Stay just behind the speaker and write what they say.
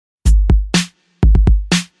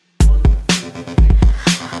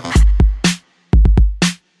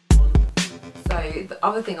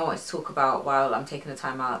other thing I want to talk about while I'm taking the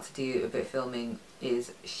time out to do a bit of filming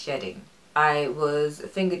is shedding. I was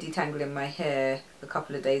finger detangling my hair a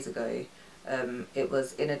couple of days ago. It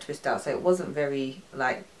was in a twist out, so it wasn't very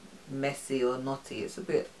like messy or knotty. It's a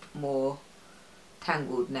bit more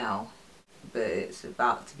tangled now, but it's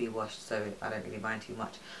about to be washed, so I don't really mind too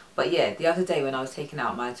much. But yeah, the other day when I was taking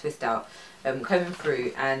out my twist out, combing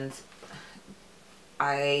through, and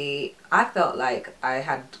I felt like I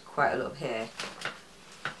had quite a lot of hair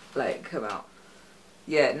like come out.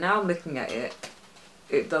 Yeah, now I'm looking at it,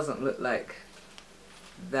 it doesn't look like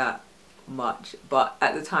that much, but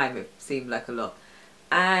at the time it seemed like a lot.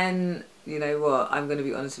 And you know what, I'm going to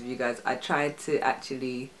be honest with you guys, I tried to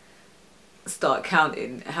actually start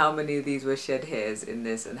counting how many of these were shed hairs in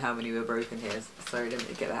this and how many were broken hairs. Sorry, let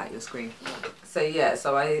me get that out your screen. So yeah,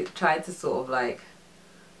 so I tried to sort of like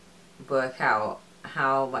work out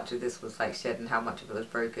how much of this was like shed and how much of it was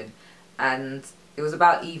broken, and it was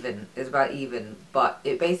about even. It was about even, but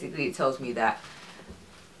it basically tells me that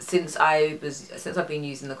since I've been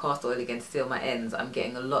using the castor oil again to seal my ends, I'm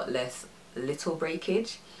getting a lot less little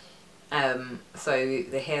breakage. So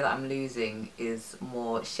the hair that I'm losing is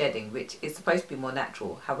more shedding, which is supposed to be more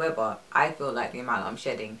natural. However, I feel like the amount I'm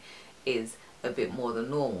shedding is a bit more than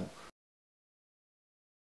normal.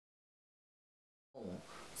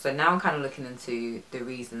 So now I'm kind of looking into the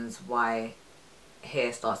reasons why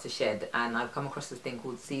hair starts to shed, and I've come across this thing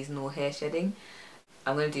called seasonal hair shedding.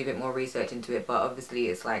 I'm going to do a bit more research into it, but obviously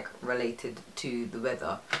it's like related to the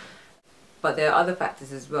weather. But there are other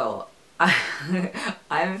factors as well.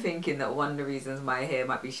 I'm thinking that one of the reasons my hair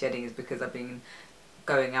might be shedding is because I've been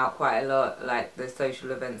going out quite a lot. Like the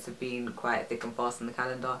social events have been quite thick and fast on the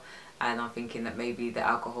calendar, and I'm thinking that maybe the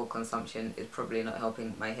alcohol consumption is probably not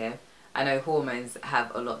helping my hair. I know hormones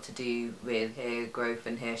have a lot to do with hair growth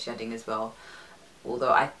and hair shedding as well,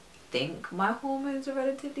 although I think my hormones are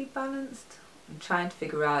relatively balanced. I'm trying to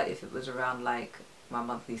figure out if it was around like my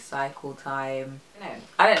monthly cycle time.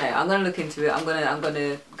 I don't know. I'm gonna look into it. I'm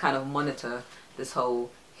gonna kind of monitor this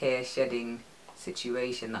whole hair shedding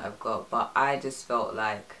situation that I've got. But I just felt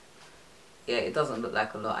like, yeah, it doesn't look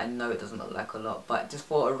like a lot. I know it doesn't look like a lot, but just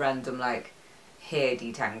for a random like hair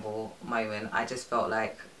detangle moment, I just felt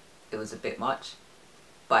like it was a bit much.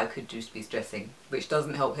 But I could just be stressing, which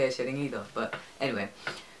doesn't help hair shedding either. But anyway,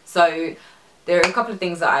 so there are a couple of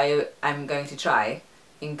things that I am going to try,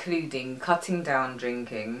 including cutting down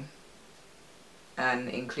drinking, and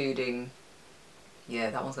including, yeah,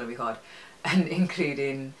 that one's going to be hard, and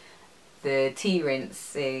including the tea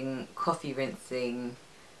rinsing, coffee rinsing,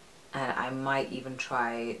 and I might even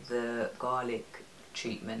try the garlic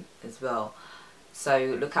treatment as well.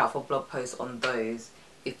 So look out for blog posts on those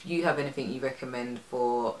if you have anything you recommend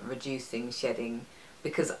for reducing shedding,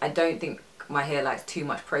 because I don't think my hair likes too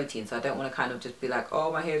much protein, so I don't want to kind of just be like,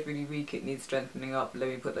 oh, my hair's really weak, it needs strengthening up, let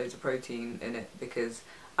me put loads of protein in it, because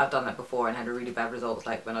I've done that before and had a really bad results,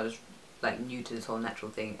 like when I was like new to this whole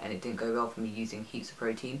natural thing, and it didn't go well for me using heaps of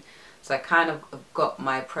protein. So I kind of got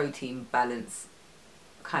my protein balance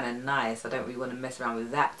kind of nice. I don't really want to mess around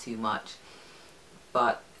with that too much,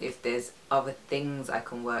 but if there's other things I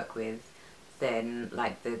can work with, then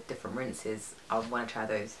like the different rinses, I want to try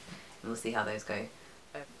those and we'll see how those go.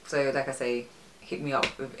 So like I say, hit me up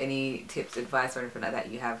with any tips, advice or anything like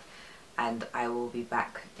that you have, and I will be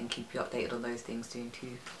back and keep you updated on those things soon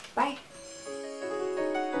too. Bye!